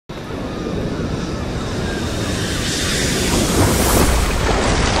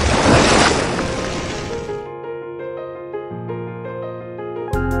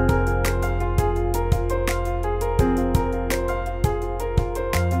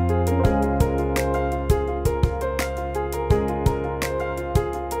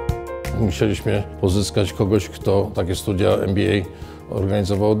musieliśmy pozyskać kogoś, kto takie studia MBA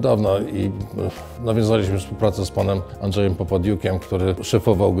organizował od dawna i nawiązaliśmy współpracę z panem Andrzejem Popadiukiem, który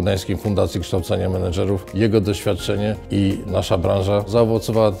szefował Gdańskiej Fundacji Kształcenia Menedżerów. Jego doświadczenie i nasza branża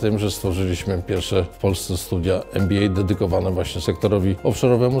zaowocowała tym, że stworzyliśmy pierwsze w Polsce studia MBA dedykowane właśnie sektorowi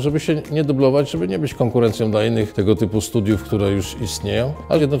offshore'owemu, żeby się nie dublować, żeby nie być konkurencją dla innych tego typu studiów, które już istnieją,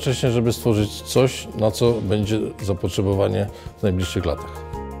 ale jednocześnie, żeby stworzyć coś, na co będzie zapotrzebowanie w najbliższych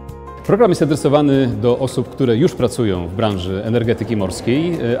latach. Program jest adresowany do osób, które już pracują w branży energetyki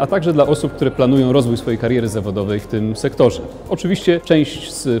morskiej, a także dla osób, które planują rozwój swojej kariery zawodowej w tym sektorze. Oczywiście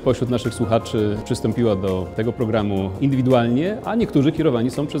część spośród naszych słuchaczy przystąpiła do tego programu indywidualnie, a niektórzy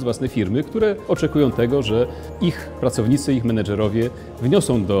kierowani są przez własne firmy, które oczekują tego, że ich pracownicy, ich menedżerowie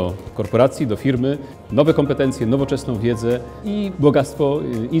wniosą do korporacji, do firmy nowe kompetencje, nowoczesną wiedzę i bogactwo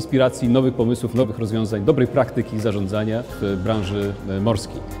inspiracji, nowych pomysłów, nowych rozwiązań, dobrej praktyki zarządzania w branży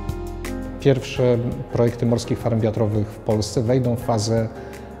morskiej. Pierwsze projekty morskich farm wiatrowych w Polsce wejdą w fazę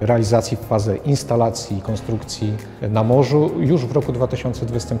realizacji, w fazę instalacji i konstrukcji na morzu już w roku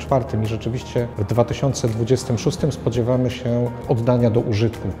 2024 i rzeczywiście w 2026 spodziewamy się oddania do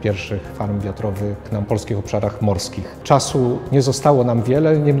użytku pierwszych farm wiatrowych na polskich obszarach morskich. Czasu nie zostało nam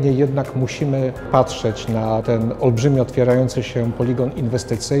wiele, niemniej jednak musimy patrzeć na ten olbrzymi otwierający się poligon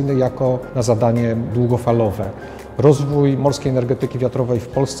inwestycyjny jako na zadanie długofalowe. Rozwój morskiej energetyki wiatrowej w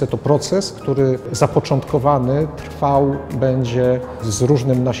Polsce to proces, który zapoczątkowany trwał będzie z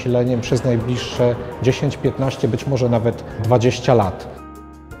różnym nasileniem przez najbliższe 10, 15, być może nawet 20 lat.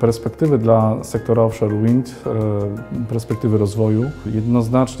 Perspektywy dla sektora offshore wind, perspektywy rozwoju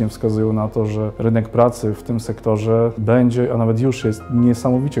jednoznacznie wskazują na to, że rynek pracy w tym sektorze będzie, a nawet już jest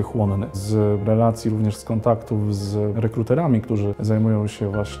niesamowicie chłonny. Z relacji, również z kontaktów z rekruterami, którzy zajmują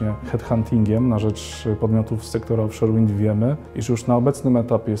się właśnie headhuntingiem na rzecz podmiotów z sektora offshore wind, wiemy, iż już na obecnym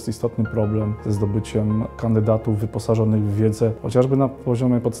etapie jest istotny problem ze zdobyciem kandydatów wyposażonych w wiedzę, chociażby na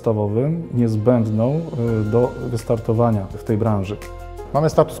poziomie podstawowym, niezbędną do wystartowania w tej branży. Mamy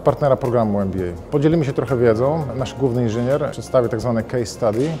status partnera programu MBA. Podzielimy się trochę wiedzą. Nasz główny inżynier przedstawi tak zwane case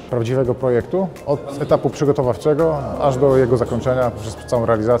study prawdziwego projektu od etapu przygotowawczego aż do jego zakończenia, poprzez całą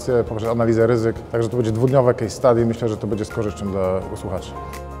realizację, poprzez analizę ryzyk. Także to będzie dwudniowe case study. Myślę, że to będzie z korzyścią dla słuchaczy.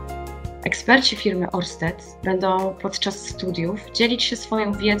 Eksperci firmy Ørsted będą podczas studiów dzielić się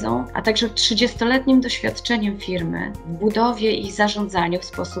swoją wiedzą, a także 30-letnim doświadczeniem firmy w budowie i zarządzaniu w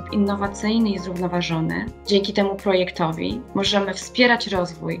sposób innowacyjny i zrównoważony. Dzięki temu projektowi możemy wspierać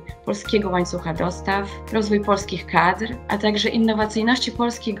rozwój polskiego łańcucha dostaw, rozwój polskich kadr, a także innowacyjności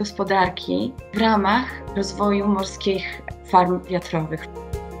polskiej gospodarki w ramach rozwoju morskich farm wiatrowych.